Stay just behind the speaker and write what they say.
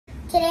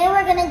Today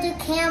we're gonna do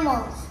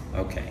camels.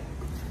 Okay.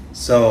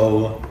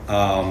 So,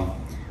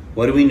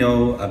 what do we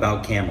know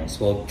about camels?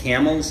 Well,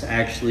 camels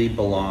actually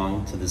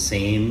belong to the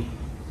same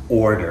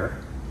order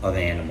of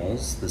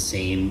animals, the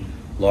same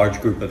large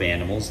group of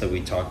animals that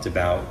we talked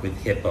about with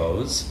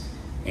hippos,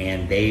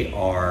 and they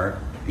are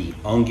the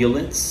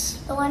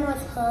ungulates. The one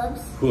with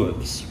hooves.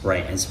 Hooves,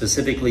 right, and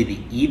specifically the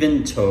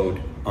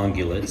even-toed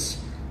ungulates,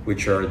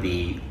 which are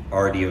the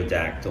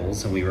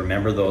artiodactyls, and we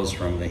remember those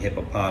from the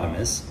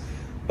hippopotamus.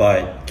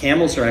 But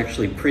camels are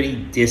actually pretty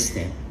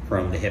distant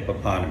from the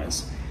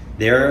hippopotamus.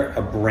 They're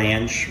a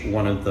branch,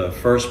 one of the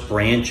first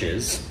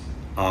branches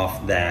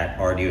off that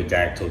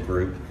artiodactyl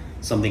group,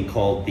 something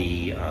called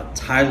the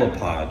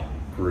tylopod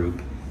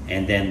group,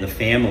 and then the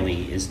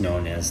family is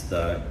known as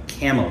the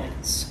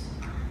camelids.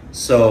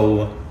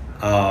 So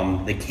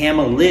the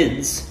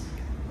camelids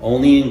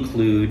only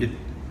include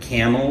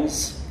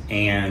camels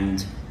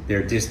and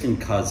their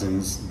distant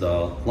cousins,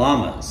 the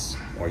llamas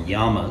or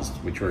llamas,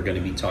 which we're going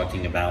to be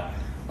talking about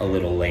a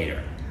little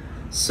later.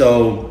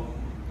 So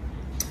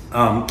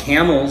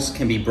camels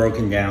can be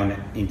broken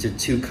down into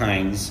two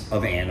kinds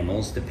of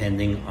animals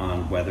depending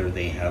on whether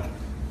they have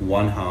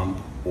one hump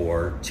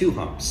or two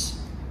humps.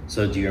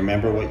 So do you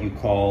remember what you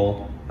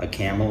call a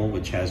camel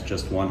which has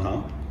just one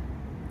hump?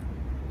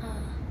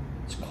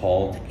 It's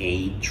called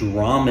a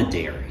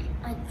dromedary.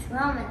 A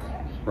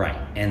dromedary. Right,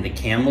 and the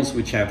camels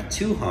which have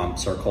two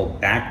humps are called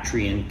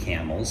Bactrian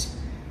camels.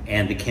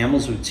 And the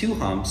camels with two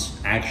humps,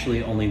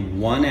 actually only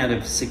 1 out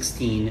of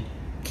 16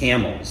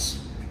 camels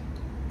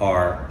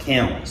are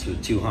camels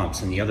with two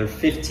humps, and the other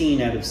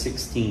 15 out of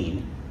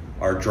 16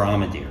 are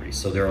dromedaries.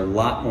 So there are a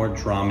lot more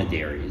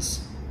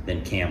dromedaries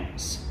than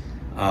camels.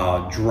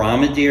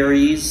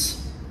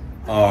 Dromedaries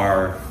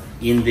are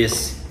in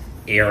this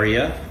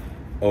area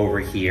over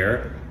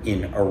here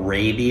in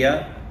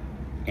Arabia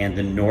and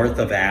the north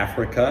of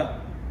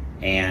Africa,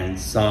 and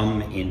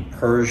some in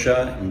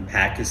Persia and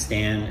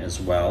Pakistan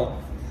as well.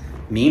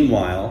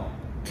 Meanwhile,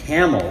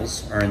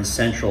 camels are in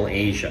Central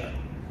Asia,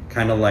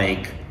 kind of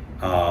like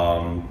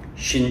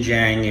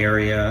Xinjiang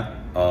area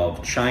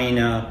of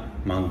China,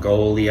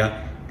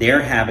 Mongolia.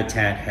 Their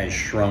habitat has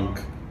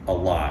shrunk a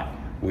lot,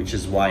 which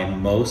is why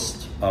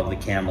most of the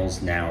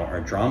camels now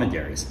are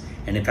dromedaries.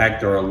 And in fact,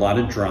 there are a lot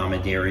of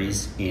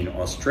dromedaries in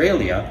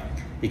Australia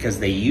because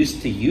they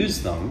used to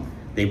use them.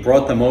 They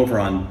brought them over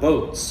on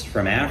boats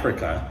from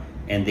Africa,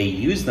 and they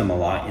used them a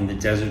lot in the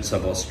deserts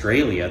of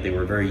Australia. They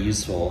were very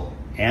useful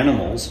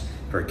animals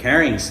for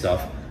carrying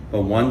stuff,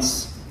 but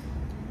once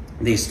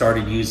they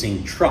started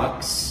using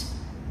trucks,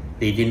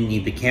 they didn't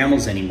need the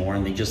camels anymore,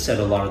 and they just set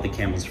a lot of the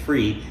camels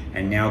free,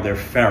 and now they're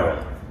feral,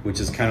 which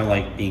is kind of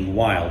like being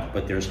wild,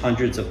 but there's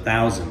hundreds of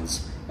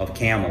thousands of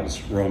camels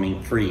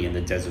roaming free in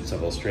the deserts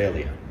of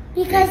Australia.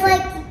 Because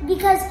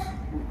because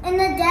in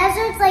the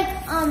deserts,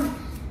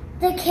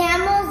 the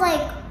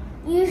camels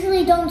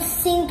usually don't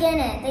sink in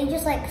it. They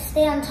just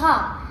stay on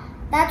top.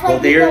 That's why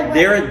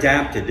they're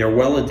adapted. They're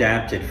well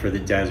adapted for the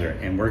desert,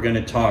 and we're going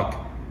to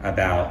talk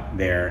about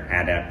their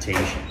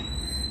adaptation.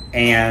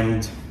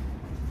 And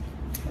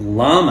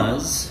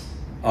llamas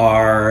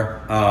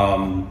are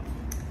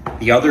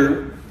the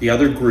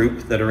other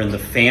group that are in the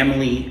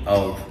family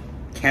of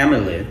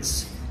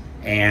camelids.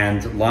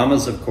 And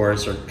llamas, of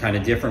course, are kind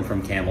of different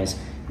from camels.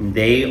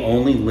 They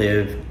only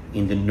live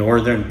in the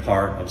northern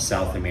part of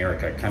South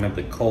America, kind of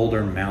the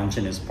colder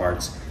mountainous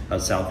parts of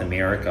South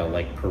America,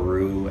 like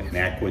Peru and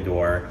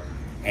Ecuador.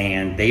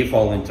 And they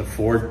fall into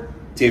 4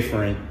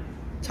 different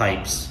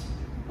types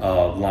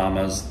of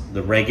llamas.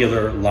 The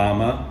regular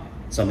llama,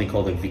 something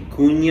called a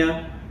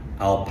vicuña,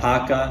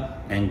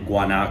 alpaca, and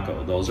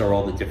guanaco. Those are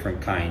all the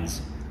different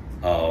kinds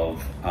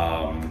of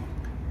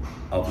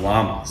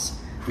llamas.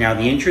 Now,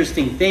 the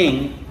interesting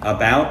thing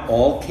about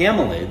all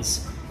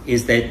camelids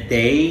is that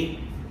they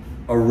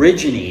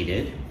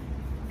originated,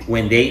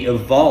 when they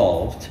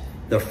evolved,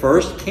 the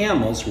first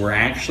camels were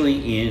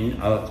actually in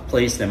a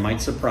place that might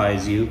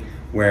surprise you,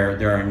 where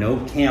there are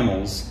no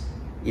camels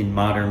in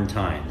modern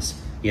times.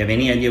 You have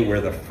any idea where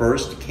the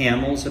first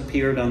camels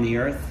appeared on the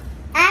earth?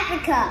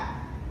 Africa.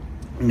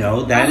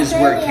 No, that is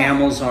where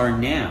camels are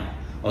now.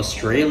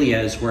 Australia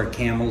is where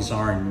camels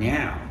are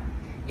now.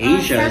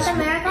 Asia South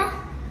America?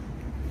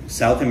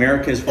 South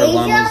America is where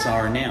llamas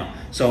are now.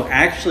 So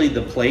actually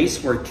the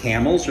place where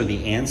camels, or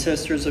the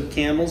ancestors of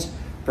camels,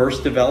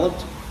 first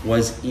developed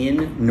was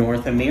in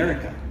North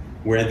America,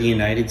 where the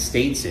United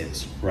States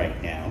is right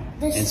now.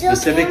 There's still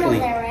camels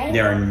there, right?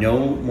 There are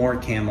no more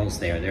camels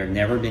there. There have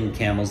never been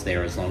camels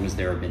there as long as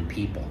there have been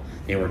people.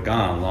 They were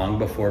gone long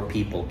before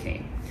people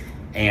came.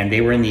 And they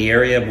were in the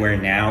area where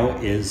now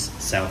is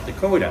South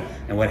Dakota.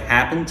 And what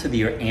happened to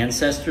the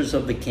ancestors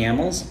of the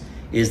camels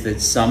is that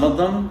some of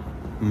them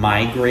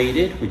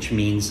migrated, which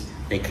means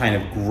they kind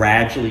of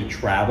gradually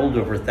traveled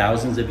over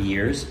thousands of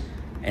years,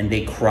 and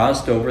they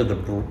crossed over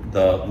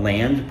the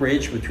land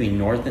bridge between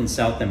North and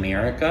South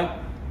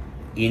America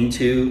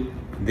into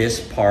this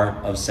part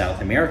of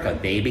South America.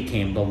 They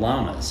became the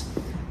llamas.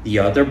 The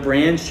other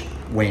branch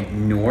went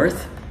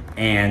north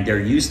And there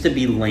used to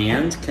be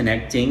land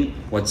connecting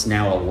what's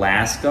now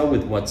Alaska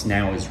with what's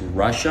now is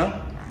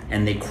Russia.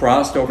 And they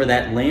crossed over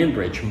that land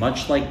bridge,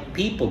 much like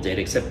people did,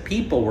 except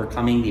people were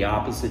coming the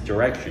opposite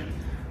direction.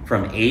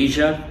 From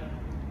Asia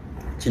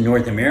to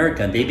North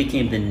America, they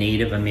became the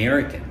Native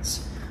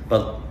Americans.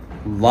 But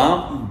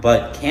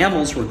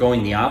camels were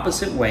going the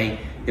opposite way.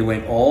 They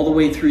went all the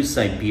way through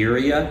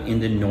Siberia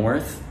in the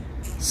north.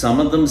 Some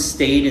of them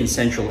stayed in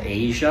Central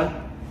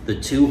Asia. The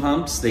two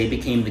humps, they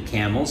became the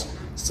camels.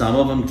 Some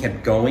of them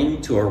kept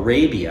going to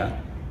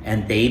Arabia,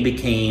 and they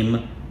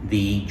became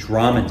the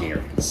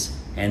dromedaries.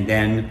 And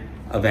then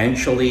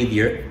eventually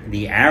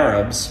the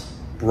Arabs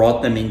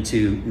brought them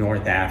into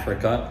North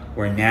Africa,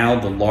 where now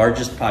the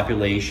largest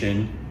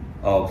population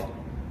of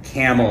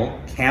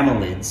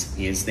camelids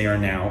is. They are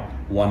now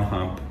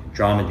one-hump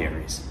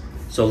dromedaries.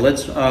 So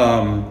let's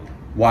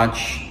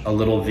watch a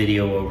little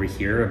video over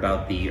here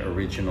about the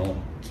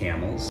original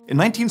camels. In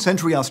 19th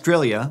century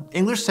Australia,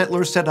 English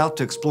settlers set out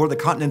to explore the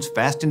continent's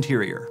vast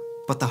interior.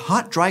 But the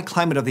hot, dry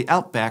climate of the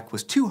outback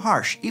was too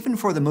harsh even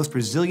for the most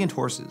resilient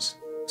horses.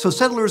 So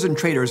settlers and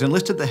traders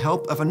enlisted the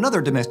help of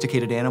another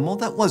domesticated animal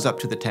that was up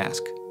to the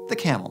task, the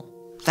camel.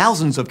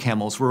 Thousands of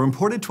camels were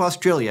imported to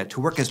Australia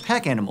to work as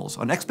pack animals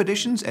on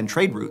expeditions and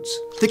trade routes.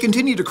 They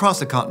continued across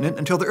the continent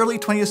until the early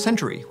 20th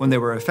century, when they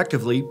were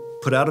effectively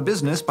put out of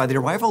business by the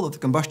arrival of the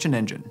combustion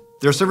engine.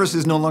 Their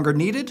services no longer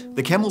needed,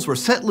 the camels were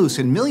set loose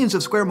in millions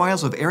of square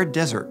miles of arid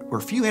desert where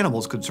few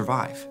animals could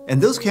survive.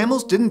 And those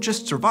camels didn't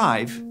just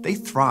survive, they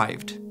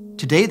thrived.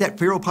 Today, that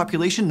feral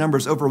population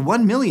numbers over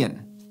 1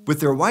 million. With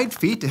their wide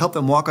feet to help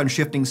them walk on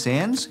shifting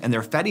sands and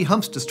their fatty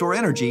humps to store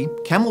energy,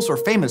 camels are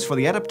famous for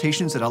the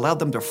adaptations that allowed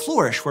them to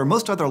flourish where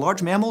most other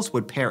large mammals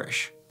would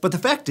perish. But the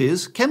fact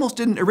is, camels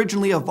didn't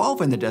originally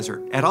evolve in the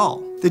desert at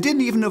all. They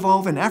didn't even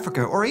evolve in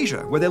Africa or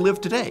Asia, where they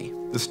live today.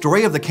 The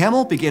story of the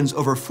camel begins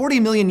over 40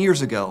 million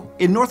years ago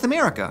in North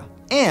America,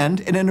 and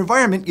in an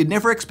environment you'd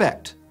never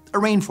expect, a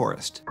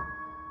rainforest.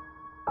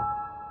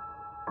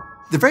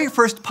 The very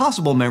first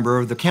possible member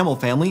of the camel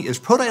family is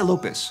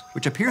Protylopus,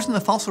 which appears in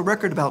the fossil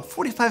record about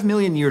 45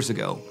 million years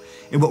ago,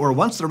 in what were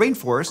once the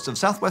rainforests of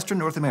southwestern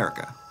North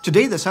America.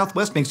 Today, the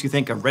Southwest makes you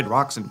think of red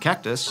rocks and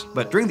cactus,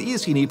 but during the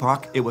Eocene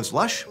epoch, it was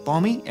lush,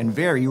 balmy, and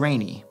very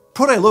rainy.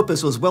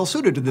 Protylopus was well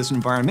suited to this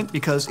environment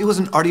because it was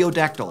an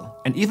artiodactyl,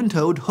 an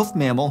even-toed hoofed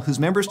mammal whose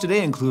members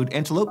today include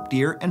antelope,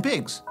 deer, and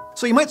pigs.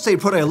 So you might say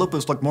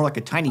Protylopus looked more like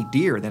a tiny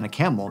deer than a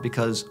camel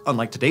because,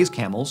 unlike today's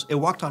camels, it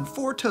walked on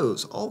 4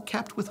 toes, all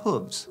capped with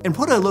hooves. And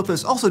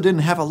Protylopus also didn't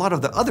have a lot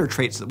of the other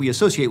traits that we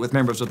associate with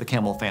members of the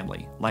camel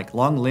family, like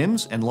long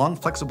limbs and long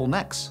flexible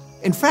necks.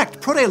 In fact,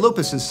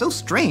 Protylopus is so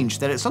strange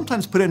that it's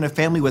sometimes put in a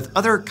family with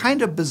other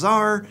kind of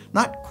bizarre,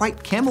 not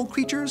quite camel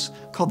creatures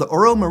called the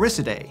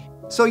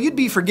Oromaricidae. So you'd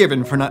be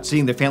forgiven for not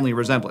seeing the family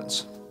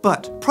resemblance.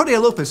 But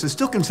Protylopus is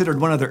still considered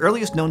one of the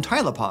earliest known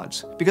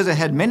tylopods because it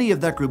had many of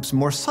that group's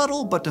more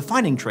subtle but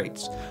defining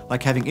traits,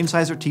 like having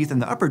incisor teeth in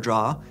the upper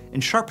jaw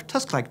and sharp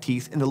tusk-like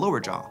teeth in the lower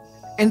jaw.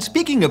 And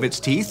speaking of its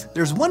teeth,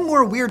 there's one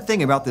more weird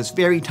thing about this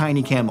very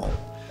tiny camel.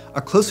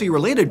 A closely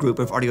related group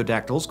of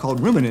artiodactyls called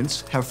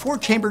ruminants have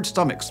 4-chambered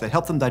stomachs that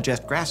help them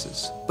digest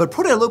grasses. But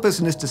Protylopus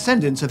and his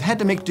descendants have had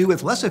to make do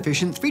with less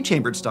efficient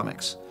 3-chambered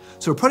stomachs.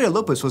 So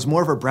Protylopus was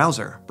more of a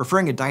browser,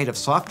 preferring a diet of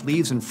soft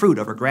leaves and fruit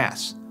over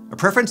grass. A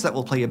preference that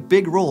will play a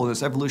big role in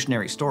this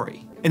evolutionary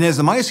story. And as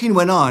the Miocene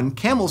went on,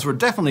 camels were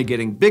definitely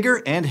getting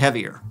bigger and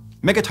heavier.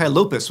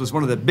 Megatylopus was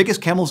one of the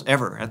biggest camels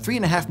ever at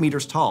 3.5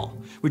 meters tall,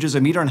 which is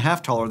 1.5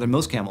 meters taller than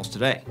most camels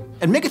today.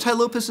 And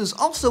Megatylopus is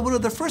also one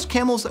of the first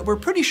camels that we're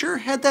pretty sure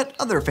had that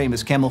other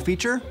famous camel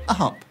feature, a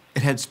hump.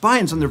 It had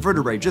spines on the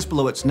vertebrae just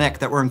below its neck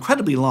that were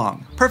incredibly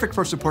long, perfect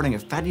for supporting a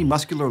fatty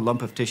muscular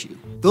lump of tissue.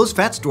 Those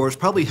fat stores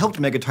probably helped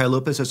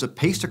Megatylopus as it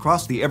paced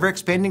across the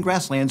ever-expanding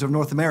grasslands of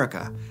North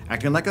America,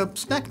 acting like a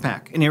snack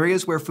pack in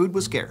areas where food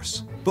was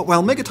scarce. But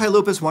while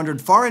Megatylopus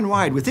wandered far and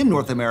wide within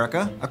North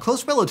America, a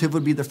close relative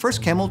would be the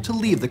first camel to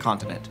leave the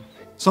continent.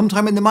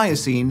 Sometime in the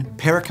Miocene,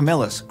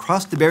 Camels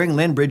crossed the Bering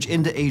Land Bridge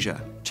into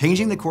Asia,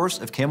 changing the course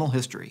of camel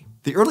history.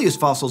 The earliest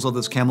fossils of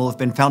this camel have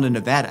been found in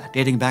Nevada,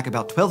 dating back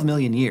about 12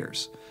 million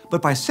years.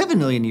 But by 7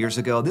 million years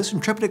ago, this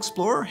intrepid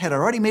explorer had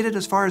already made it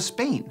as far as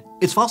Spain.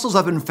 Its fossils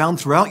have been found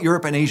throughout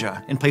Europe and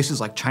Asia, in places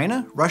like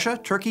China, Russia,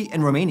 Turkey,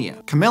 and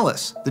Romania.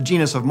 Camels, the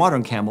genus of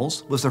modern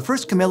camels, was the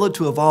first camelid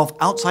to evolve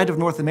outside of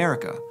North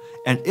America,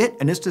 and it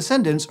and its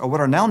descendants are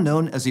what are now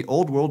known as the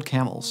Old World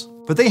camels.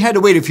 But they had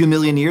to wait a few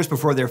million years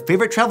before their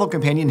favorite travel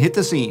companion hit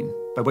the scene,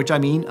 by which I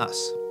mean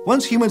us.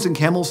 Once humans and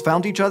camels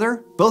found each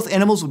other, both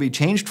animals would be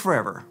changed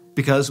forever,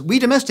 because we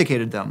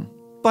domesticated them,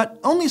 but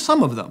only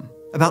some of them.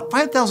 About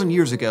 5,000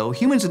 years ago,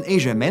 humans in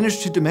Asia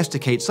managed to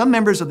domesticate some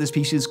members of the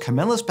species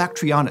Camelus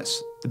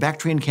bactrianus, the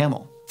Bactrian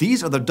camel.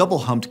 These are the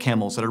double-humped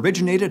camels that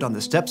originated on the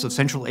steppes of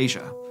Central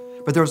Asia.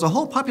 But there was a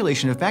whole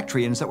population of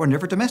Bactrians that were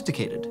never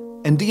domesticated.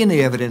 And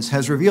DNA evidence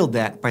has revealed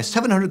that, by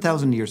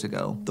 700,000 years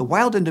ago, the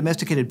wild and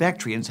domesticated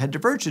Bactrians had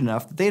diverged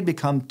enough that they had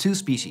become 2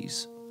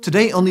 species.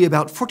 Today, only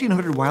about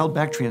 1,400 wild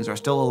Bactrians are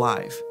still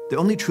alive, the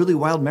only truly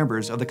wild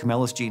members of the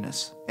Camelus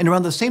genus. And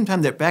around the same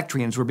time that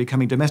Bactrians were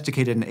becoming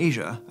domesticated in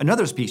Asia,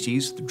 another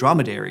species, the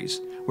dromedaries,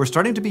 were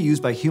starting to be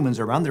used by humans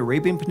around the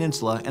Arabian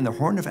Peninsula and the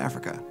Horn of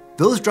Africa.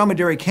 Those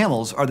dromedary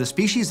camels are the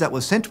species that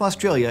was sent to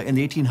Australia in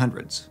the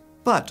 1800s.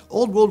 But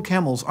Old World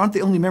camels aren't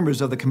the only members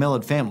of the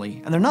camelid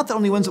family, and they're not the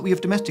only ones that we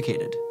have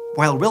domesticated.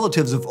 While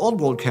relatives of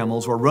Old World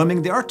camels were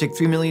roaming the Arctic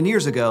 3 million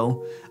years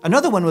ago,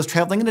 another one was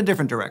traveling in a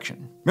different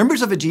direction.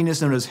 Members of a genus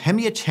known as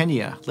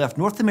Hemiachenia left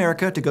North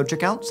America to go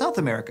check out South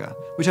America,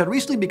 which had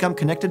recently become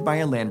connected by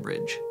a land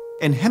bridge.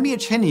 And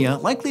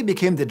Hemiachenia likely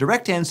became the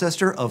direct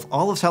ancestor of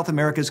all of South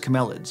America's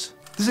camelids.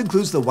 This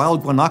includes the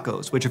wild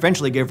guanacos, which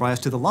eventually gave rise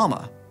to the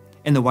llama,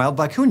 and the wild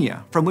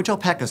vicuña, from which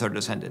alpacas are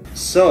descended.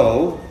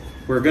 So,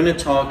 we're going to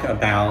talk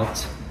about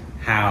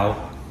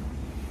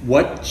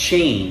what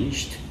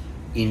changed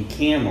in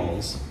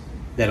camels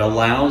that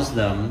allows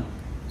them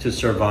to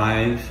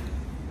survive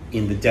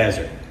in the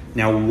desert.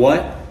 Now,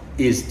 what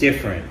is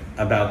different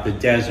about the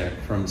desert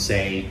from,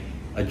 say,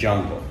 a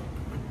jungle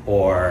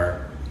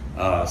or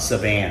a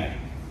savanna?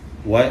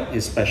 What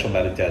is special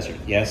about a desert?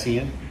 Yes,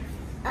 Ian?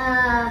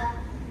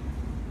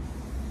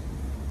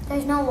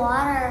 There's no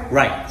water.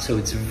 Right, so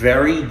it's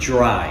very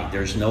dry.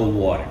 There's no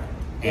water.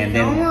 And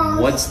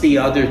then what's the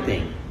other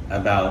thing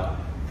about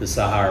the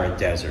Sahara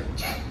Desert?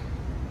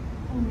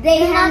 They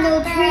have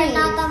no trees.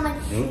 Not that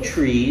much No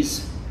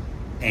trees,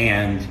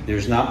 and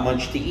there's not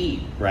much to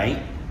eat,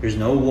 right? There's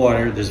no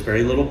water, there's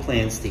very little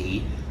plants to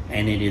eat,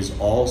 and it is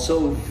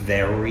also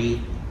very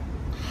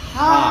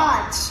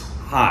hot.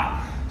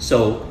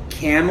 So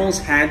camels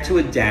had to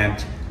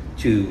adapt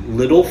to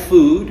little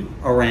food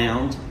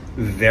around,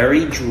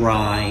 very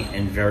dry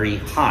and very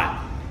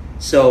hot.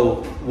 So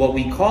what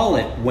we call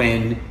it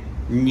when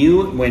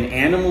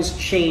animals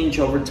change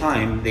over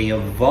time, they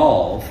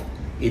evolve.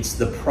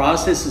 The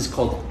process is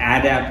called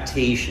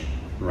adaptation,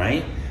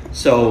 right?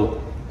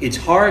 So it's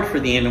hard for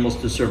the animals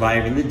to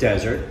survive in the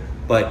desert,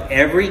 but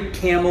every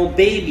camel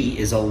baby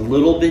is a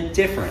little bit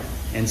different.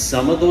 And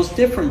some of those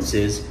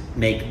differences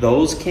make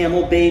those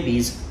camel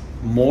babies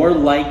more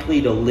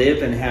likely to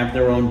live and have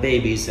their own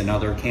babies than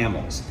other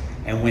camels.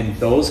 And when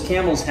those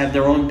camels have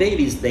their own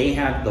babies, they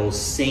have those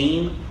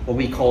same, what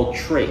we call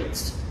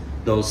traits,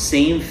 those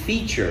same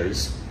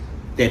features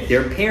that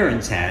their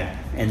parents had,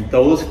 and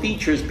those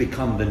features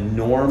become the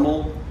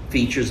normal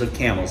features of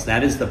camels.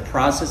 That is the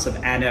process of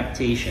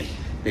adaptation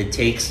that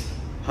takes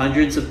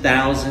hundreds of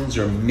thousands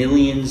or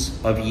millions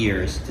of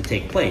years to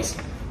take place.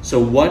 So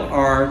what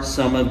are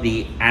some of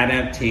the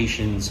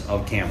adaptations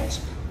of camels?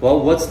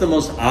 Well, what's the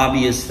most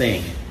obvious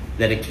thing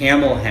that a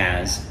camel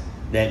has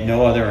that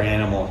no other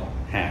animal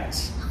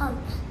has?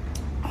 Humps.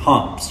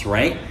 Humps,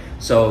 right?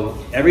 So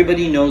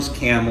everybody knows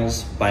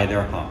camels by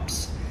their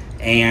humps.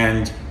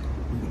 And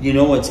you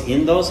know what's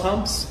in those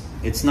humps?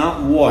 It's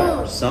not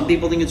water. Some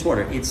people think it's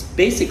water. It's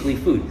basically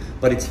food,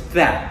 but it's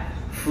fat.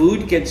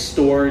 Food gets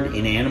stored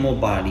in animal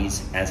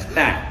bodies as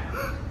fat.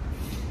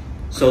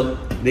 So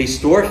they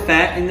store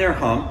fat in their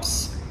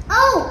humps.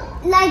 Oh,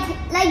 like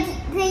they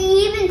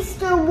even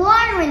store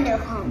water in their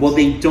humps. Well,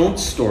 they don't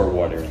store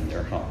water in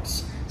their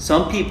humps.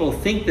 Some people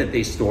think that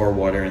they store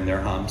water in their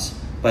humps,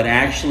 but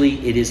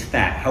actually it is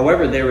fat.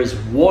 However, there is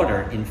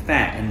water in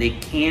fat, and they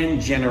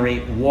can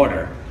generate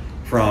water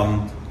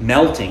from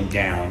melting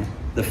down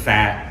the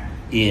fat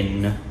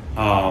in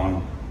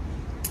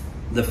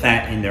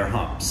their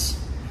humps.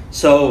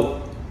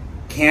 So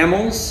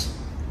camels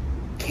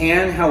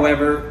can,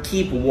 however,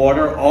 keep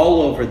water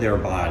all over their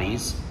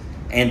bodies,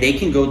 and they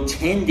can go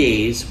 10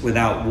 days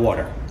without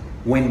water.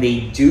 When they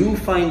do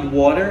find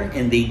water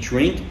and they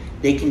drink,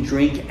 they can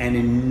drink an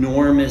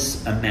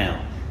enormous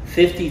amount,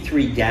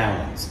 53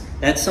 gallons.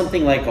 That's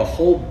something like a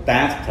whole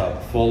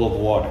bathtub full of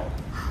water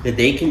that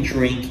they can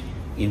drink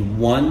in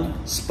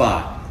one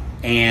spot.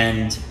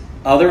 And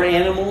other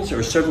animals,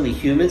 or certainly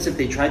humans, if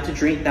they tried to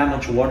drink that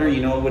much water,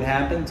 you know what would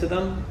happen to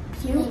them?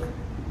 Puke.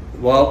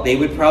 Well, they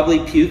would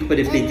probably puke, but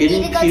if they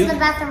didn't need to puke, go to the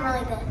bathroom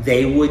really good.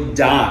 they would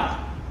die.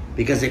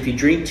 Because if you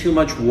drink too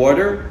much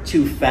water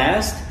too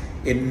fast,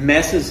 it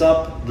messes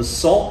up the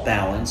salt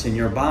balance in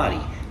your body.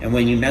 And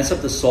when you mess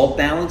up the salt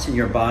balance in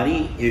your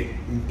body, it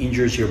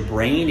injures your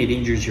brain, it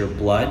injures your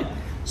blood.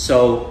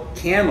 So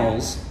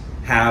camels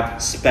have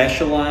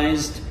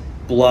specialized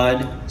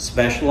blood,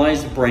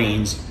 specialized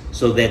brains,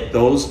 so that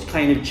those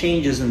kind of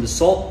changes in the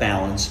salt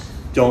balance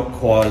don't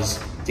cause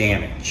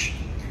damage.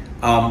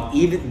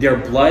 Even their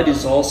blood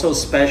is also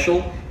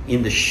special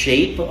in the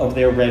shape of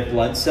their red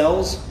blood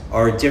cells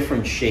are a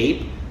different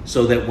shape,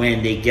 so that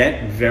when they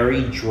get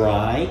very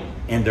dry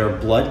and their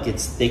blood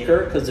gets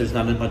thicker because there's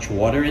not as much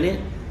water in it,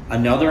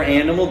 another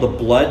animal, the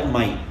blood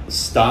might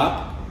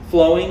stop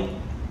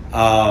flowing,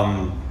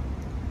 but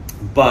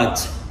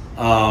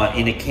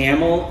in a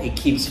camel, it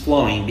keeps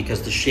flowing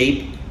because the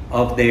shape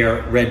of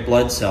their red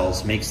blood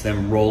cells makes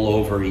them roll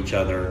over each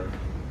other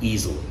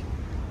easily.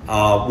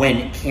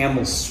 When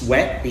camels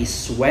sweat, they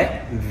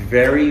sweat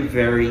very,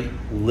 very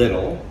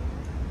little.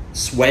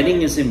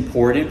 Sweating is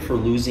important for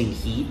losing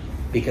heat,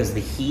 because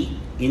the heat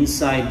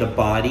inside the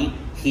body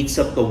heats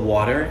up the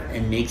water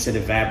and makes it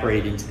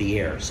evaporate into the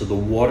air. So the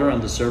water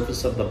on the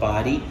surface of the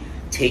body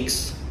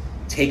takes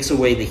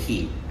away the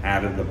heat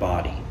out of the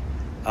body.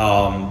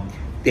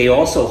 They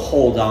also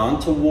hold on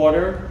to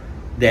water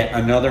that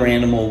another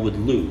animal would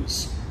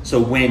lose.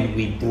 So when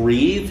we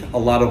breathe, a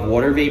lot of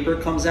water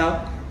vapor comes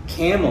out.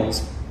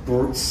 Camels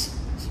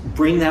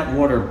bring that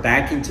water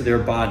back into their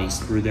bodies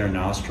through their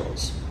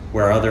nostrils,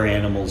 where other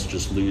animals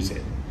just lose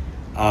it.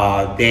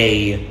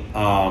 They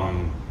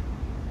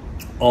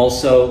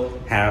also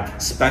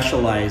have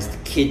specialized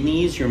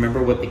kidneys. You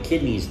remember what the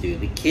kidneys do?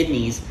 The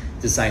kidneys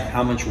decide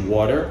how much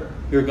water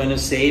you're going to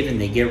save, and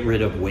they get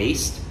rid of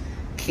waste.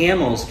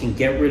 Camels can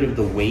get rid of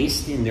the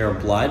waste in their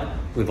blood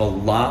with a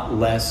lot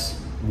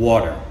less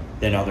water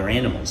than other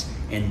animals.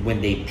 And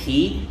when they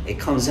pee, it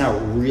comes out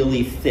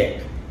really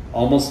thick,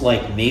 almost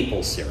like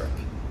maple syrup,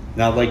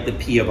 not like the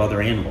pee of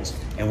other animals.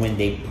 And when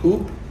they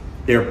poop,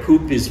 their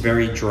poop is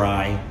very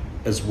dry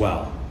as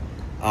well.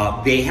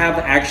 They have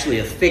actually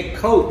a thick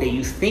coat that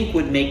you think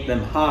would make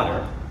them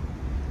hotter,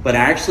 but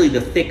actually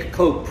the thick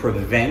coat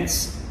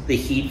prevents the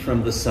heat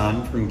from the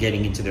sun from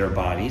getting into their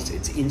bodies.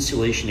 It's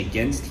insulation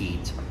against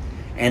heat.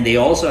 And they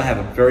also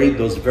have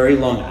those very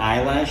long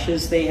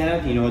eyelashes they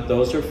have. You know what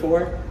those are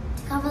for?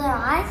 Cover their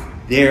eyes?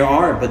 They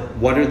are, but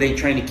what are they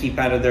trying to keep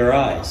out of their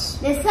eyes?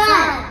 The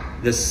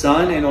sun. The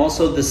sun, and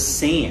also the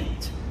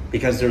sand,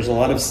 because there's a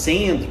lot of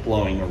sand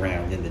blowing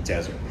around in the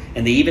desert.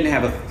 And they even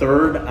have a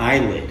third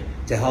eyelid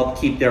to help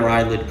keep their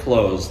eyelid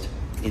closed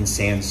in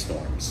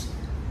sandstorms.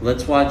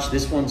 Let's watch,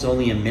 this one's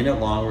only a minute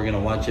long. We're gonna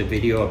watch a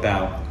video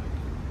about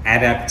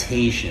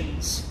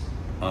adaptations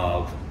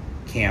of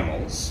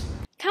camels.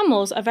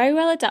 Camels are very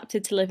well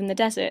adapted to live in the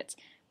desert,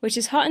 which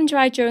is hot and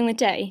dry during the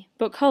day,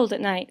 but cold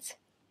at night.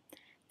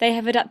 They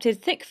have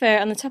adapted thick fur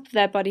on the top of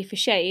their body for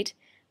shade,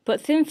 but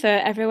thin fur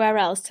everywhere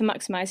else to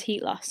maximise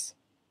heat loss.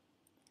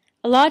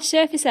 A large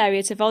surface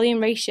area to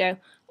volume ratio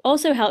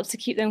also helps to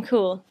keep them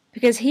cool,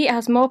 because heat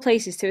has more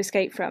places to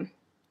escape from.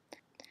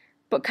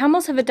 But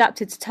camels have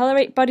adapted to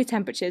tolerate body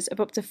temperatures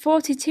of up to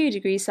 42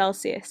 degrees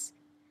Celsius.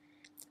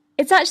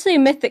 It's actually a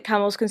myth that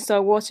camels can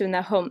store water in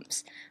their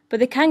humps, but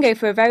they can go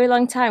for a very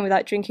long time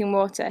without drinking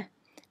water,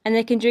 and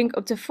they can drink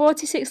up to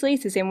 46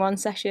 litres in one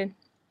session.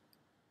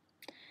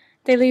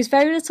 They lose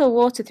very little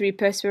water through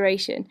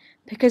perspiration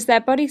because their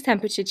body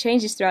temperature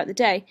changes throughout the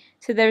day,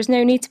 so there is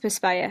no need to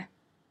perspire.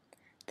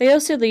 They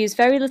also lose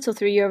very little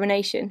through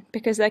urination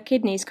because their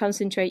kidneys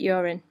concentrate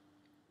urine.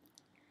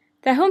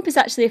 Their hump is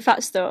actually a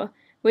fat store,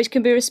 which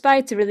can be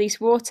respired to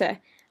release water,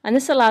 and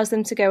this allows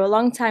them to go a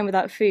long time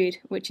without food,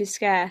 which is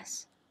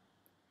scarce.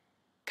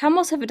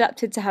 Camels have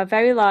adapted to have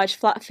very large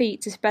flat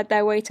feet to spread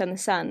their weight on the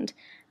sand,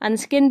 and the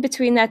skin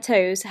between their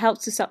toes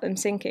helps to stop them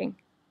sinking.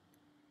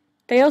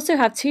 They also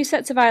have 2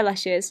 sets of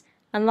eyelashes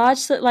and large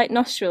slit-like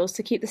nostrils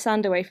to keep the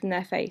sand away from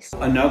their face.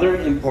 Another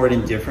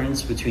important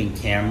difference between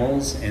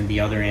camels and the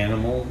other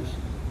animals,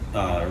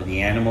 or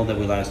the animal that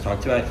we last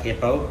talked about,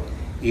 hippo,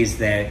 is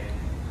that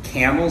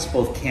camels,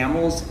 both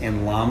camels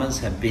and llamas,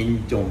 have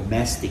been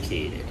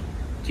domesticated.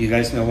 Do you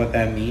guys know what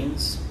that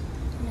means?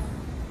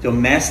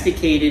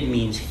 Domesticated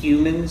means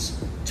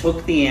humans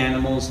took the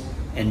animals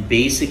and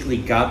basically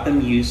got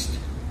them used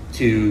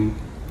to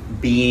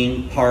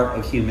being part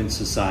of human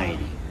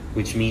society,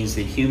 which means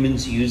that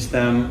humans use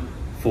them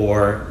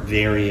for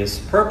various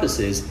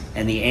purposes,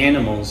 and the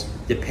animals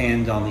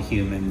depend on the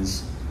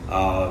humans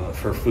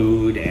for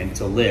food and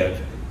to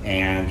live,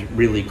 and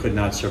really could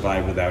not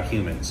survive without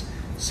humans.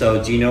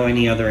 So do you know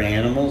any other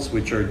animals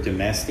which are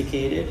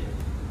domesticated?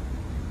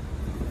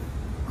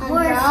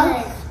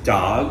 Horses.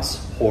 Dogs,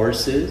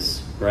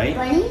 horses, right?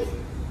 Bunnies?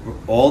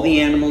 All the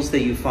animals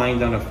that you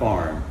find on a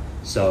farm.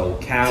 So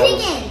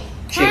cows,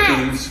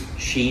 chickens,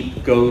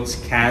 sheep, goats,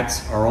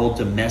 cats are all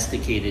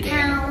domesticated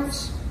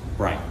animals.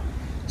 Right.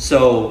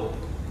 So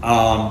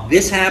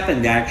this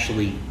happened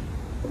actually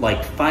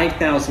like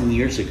 5,000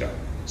 years ago.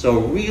 So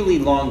a really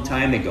long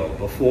time ago,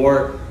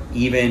 before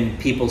even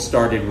people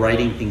started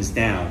writing things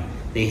down,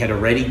 they had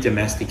already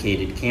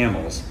domesticated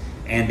camels.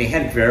 And they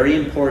had very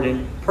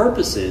important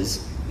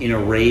purposes in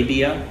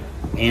Arabia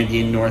and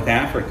in North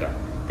Africa.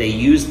 They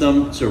used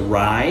them to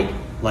ride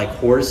like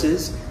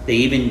horses. They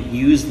even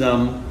used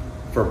them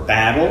for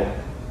battle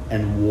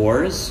and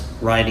wars,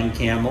 riding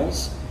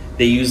camels.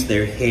 They used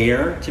their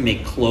hair to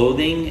make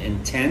clothing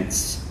and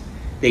tents.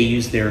 They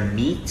used their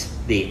meat.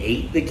 They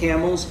ate the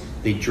camels.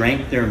 They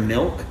drank their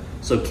milk.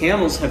 So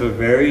camels have a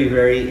very,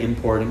 very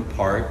important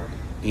part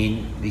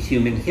in the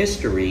human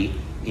history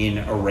in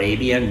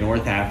Arabia,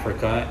 North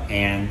Africa,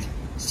 and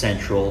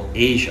Central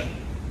Asia.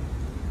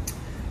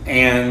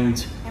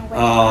 And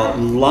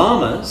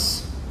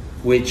llamas,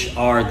 which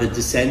are the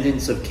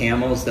descendants of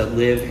camels that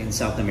live in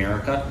South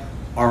America,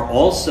 are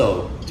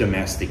also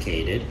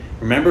domesticated.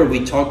 Remember,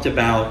 we talked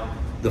about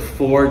the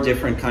 4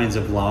 different kinds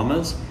of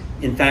llamas.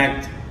 In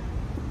fact,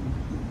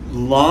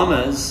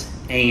 llamas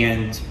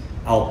and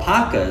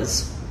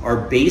alpacas are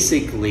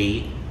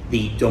basically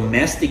the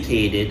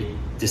domesticated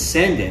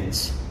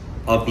descendants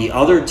of the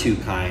other 2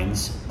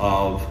 kinds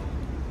of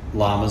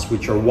llamas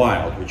which are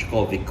wild, which are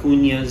called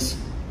vicuñas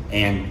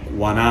and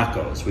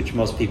guanacos, which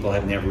most people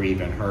have never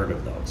even heard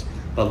of those.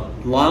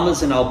 But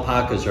llamas and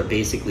alpacas are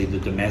basically the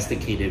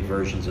domesticated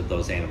versions of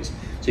those animals.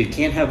 So you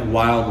can't have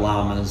wild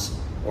llamas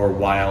or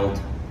wild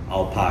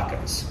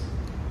alpacas.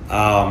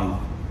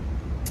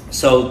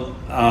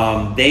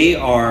 They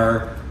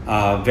are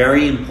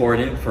very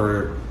important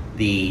for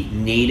the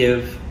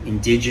native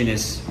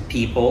indigenous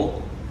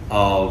people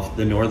of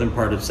the northern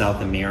part of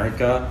South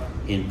America,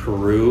 in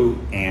Peru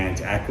and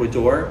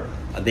Ecuador.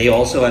 They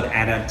also have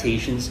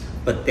adaptations,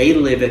 but they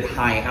live at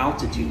high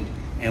altitude.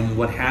 And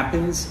what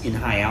happens in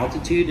high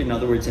altitude, in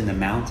other words in the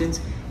mountains,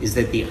 is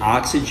that the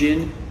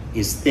oxygen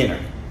is thinner.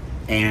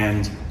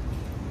 And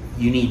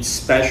you need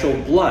special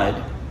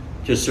blood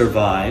to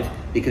survive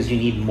because you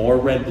need more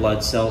red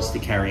blood cells to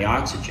carry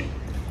oxygen.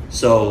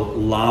 So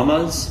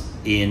llamas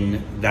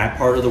in that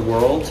part of the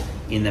world,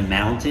 in the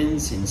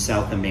mountains in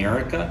South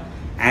America,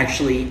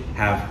 actually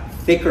have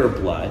thicker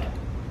blood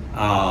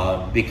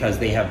because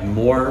they have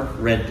more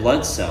red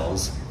blood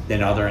cells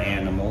than other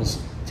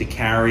animals to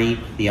carry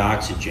the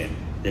oxygen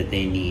that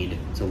they need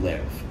to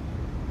live.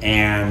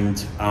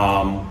 And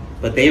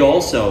but they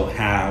also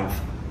have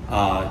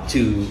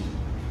to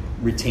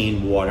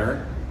retain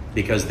water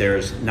because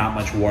there's not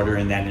much water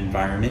in that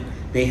environment.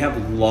 They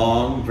have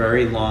long,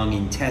 very long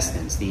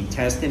intestines. The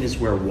intestine is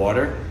where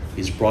water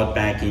is brought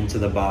back into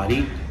the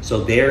body.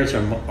 So theirs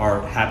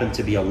happen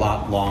to be a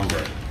lot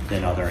longer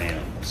than other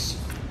animals.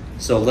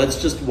 So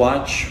let's just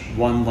watch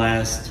one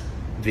last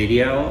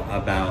video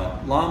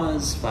about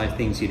llamas, 5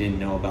 things you didn't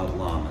know about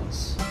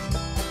llamas.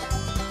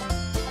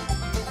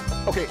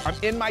 Okay, I'm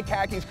in my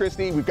khakis,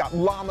 Christy. We've got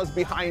llamas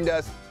behind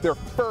us. They're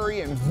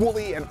furry and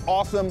woolly and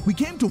awesome. We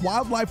came to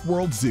Wildlife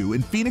World Zoo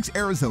in Phoenix,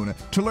 Arizona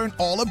to learn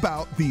all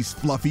about these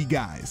fluffy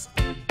guys.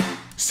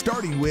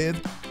 Starting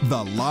with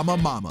the llama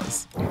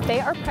mamas. They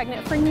are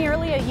pregnant for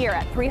nearly a year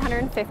at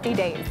 350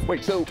 days.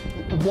 Wait, so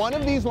one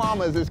of these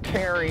llamas is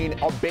carrying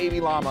a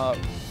baby llama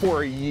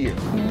for a year?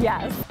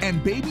 Yes.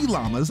 And baby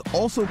llamas,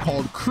 also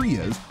called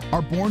crias,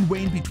 are born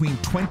weighing between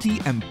 20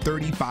 and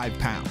 35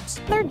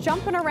 pounds. They're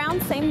jumping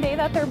around same day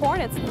that they're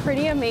born. It's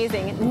pretty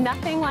amazing.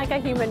 Nothing like a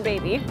human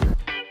baby.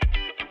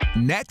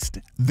 Next,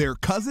 their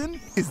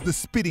cousin is the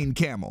spitting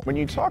camel. When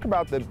you talk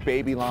about the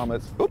baby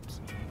llamas,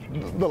 oops,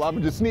 the llama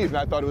just sneezed and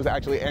I thought it was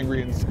actually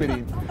angry and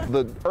spitting.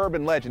 The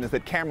urban legend is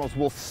that camels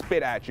will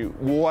spit at you.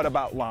 What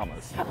about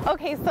llamas?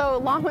 Okay, so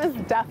llamas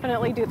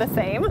definitely do the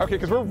same. Okay,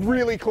 because we're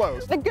really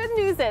close. The good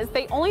news is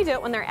they only do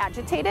it when they're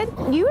agitated.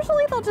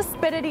 Usually they'll just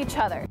spit at each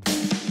other.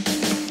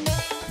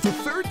 The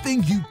third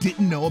thing you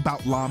didn't know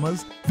about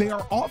llamas, they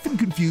are often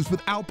confused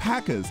with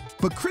alpacas,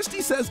 but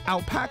Christy says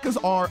alpacas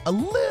are a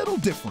little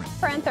different.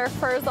 Their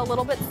fur is a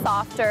little bit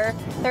softer,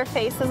 their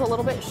face is a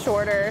little bit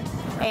shorter,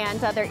 and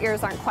their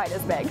ears aren't quite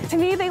as big. To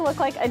me, they look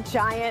like a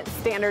giant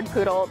standard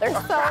poodle. They're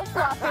so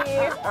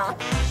fluffy.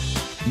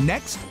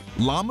 Next,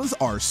 llamas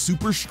are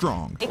super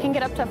strong. It can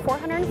get up to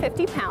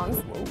 450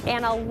 pounds,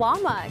 and a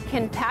llama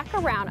can pack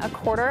around a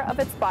quarter of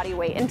its body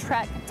weight and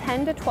trek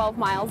 10 to 12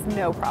 miles,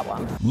 no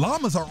problem.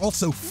 Llamas are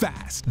also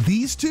fast.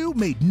 These two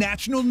made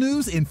national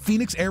news in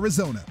Phoenix,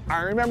 Arizona.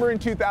 I remember in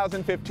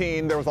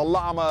 2015, there was a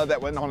llama that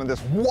went on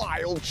this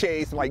wild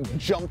chase and like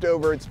jumped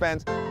over its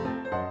fence.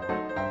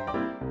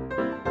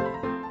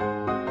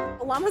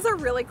 Llamas are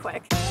really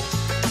quick.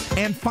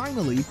 And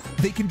finally,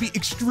 they can be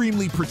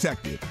extremely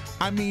protective.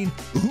 I mean,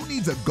 who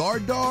needs a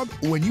guard dog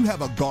when you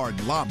have a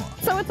guard llama?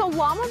 So it's a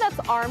llama that's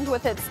armed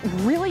with its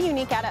really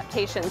unique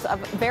adaptations of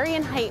very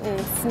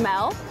heightened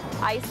smell,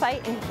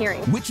 eyesight, and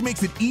hearing. Which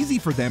makes it easy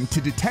for them to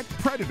detect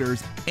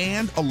predators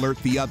and alert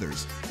the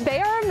others.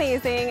 They are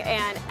amazing,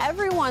 and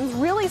everyone's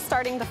really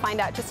starting to find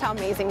out just how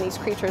amazing these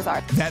creatures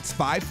are. That's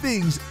 5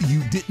 things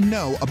you didn't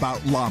know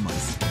about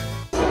llamas.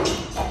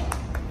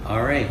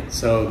 All right,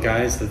 so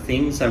guys, the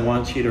things I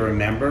want you to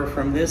remember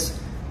from this: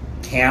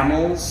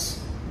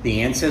 camels,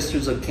 the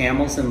ancestors of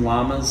camels and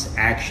llamas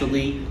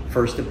actually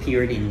first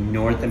appeared in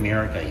North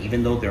America,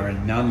 even though there are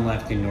none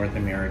left in North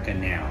America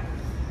now.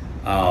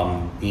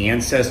 The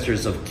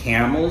ancestors of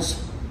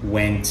camels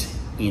went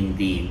in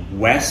the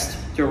west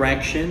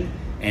direction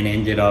and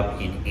ended up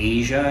in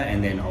Asia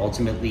and then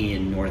ultimately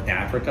in North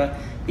Africa.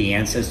 The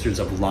ancestors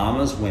of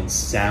llamas went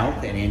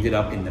south and ended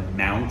up in the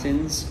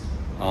mountains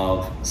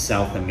of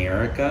South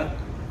America.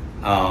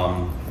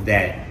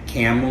 That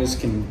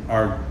camels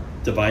are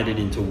divided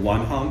into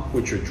 1 hump,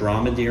 which are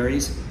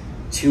dromedaries,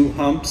 2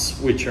 humps,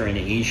 which are in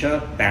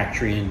Asia,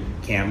 Bactrian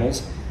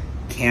camels.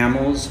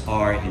 Camels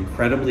are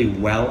incredibly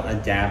well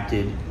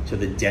adapted to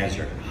the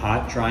desert,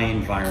 hot, dry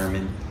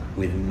environment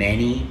with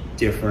many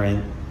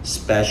different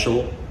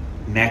special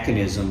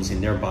mechanisms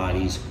in their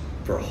bodies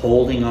for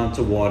holding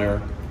onto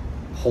water,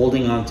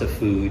 holding onto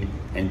food,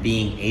 and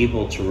being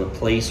able to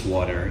replace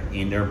water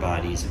in their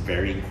bodies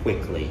very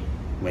quickly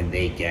when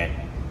they get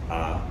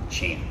a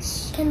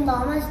chance. Can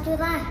llamas do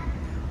that?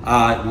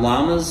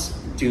 Llamas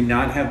do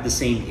not have the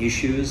same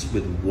issues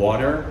with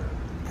water,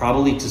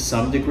 probably to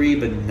some degree,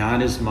 but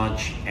not as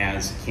much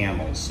as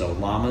camels. So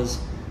llamas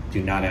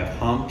do not have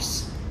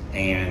humps,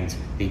 and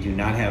they do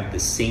not have the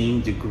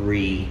same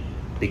degree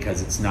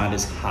because it's not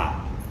as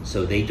hot.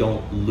 So they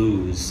don't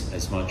lose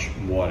as much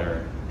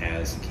water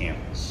as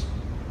camels.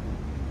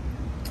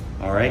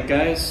 All right,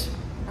 guys.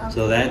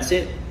 So that's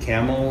it.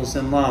 Camels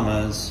and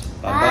llamas.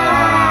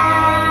 Bye-bye.